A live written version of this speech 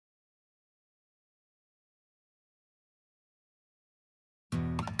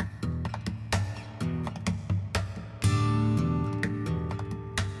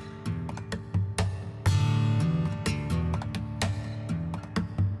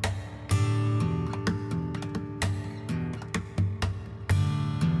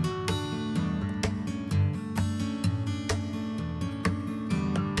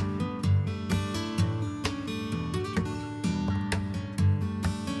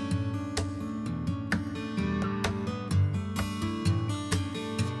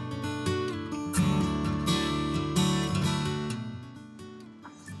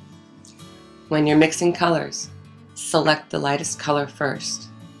When you're mixing colors, select the lightest color first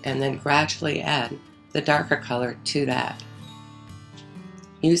and then gradually add the darker color to that.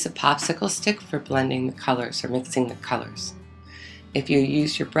 Use a popsicle stick for blending the colors or mixing the colors. If you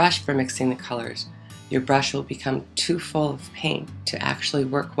use your brush for mixing the colors, your brush will become too full of paint to actually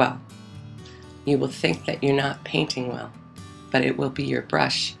work well. You will think that you're not painting well, but it will be your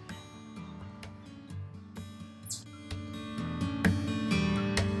brush.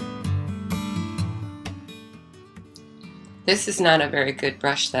 This is not a very good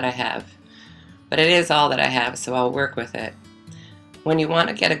brush that I have, but it is all that I have, so I'll work with it. When you want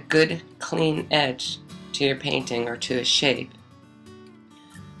to get a good, clean edge to your painting or to a shape,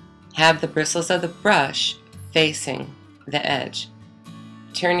 have the bristles of the brush facing the edge.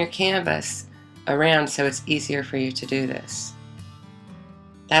 Turn your canvas around so it's easier for you to do this.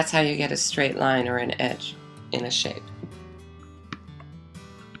 That's how you get a straight line or an edge in a shape.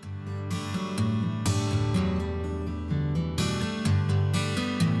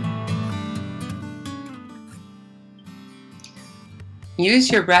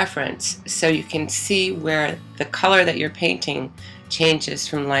 Use your reference so you can see where the color that you're painting changes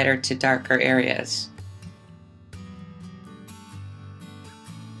from lighter to darker areas.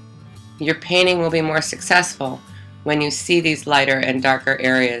 Your painting will be more successful when you see these lighter and darker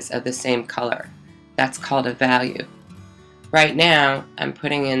areas of the same color. That's called a value. Right now, I'm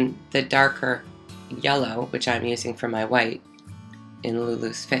putting in the darker yellow, which I'm using for my white, in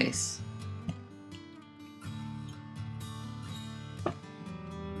Lulu's face.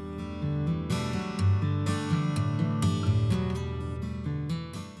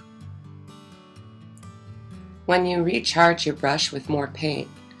 When you recharge your brush with more paint,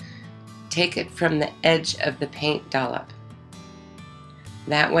 take it from the edge of the paint dollop.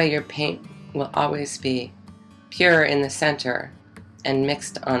 That way your paint will always be pure in the center and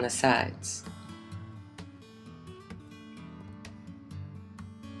mixed on the sides.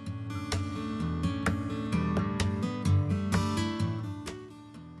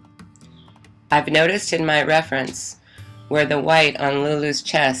 I've noticed in my reference where the white on Lulu's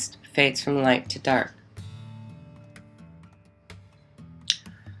chest fades from light to dark.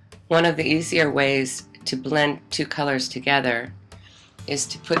 One of the easier ways to blend two colors together is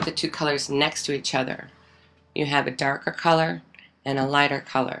to put the two colors next to each other. You have a darker color and a lighter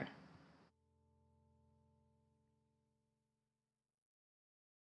color.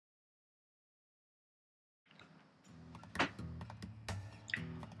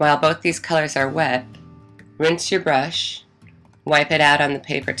 While both these colors are wet, rinse your brush, wipe it out on the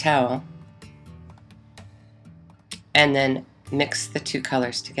paper towel, and then mix the two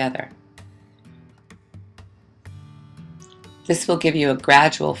colors together. This will give you a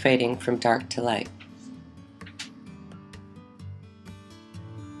gradual fading from dark to light.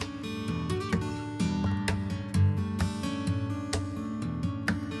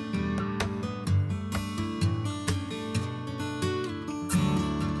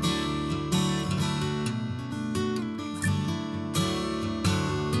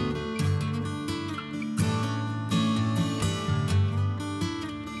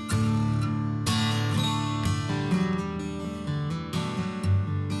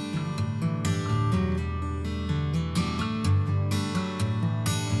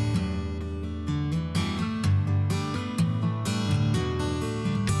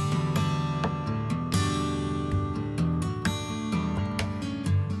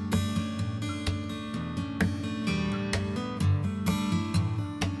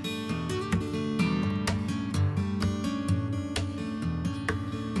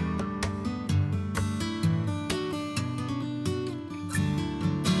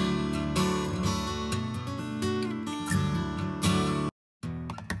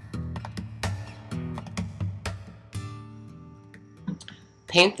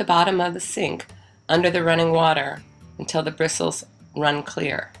 Paint the bottom of the sink under the running water until the bristles run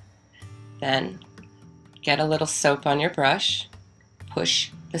clear. Then get a little soap on your brush,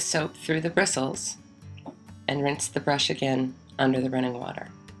 push the soap through the bristles, and rinse the brush again under the running water.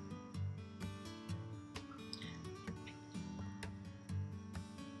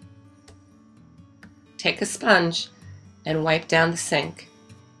 Take a sponge and wipe down the sink.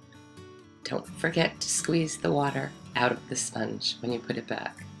 Don't forget to squeeze the water out of the sponge when you put it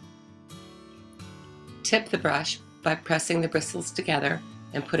back. Tip the brush by pressing the bristles together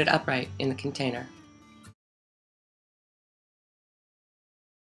and put it upright in the container.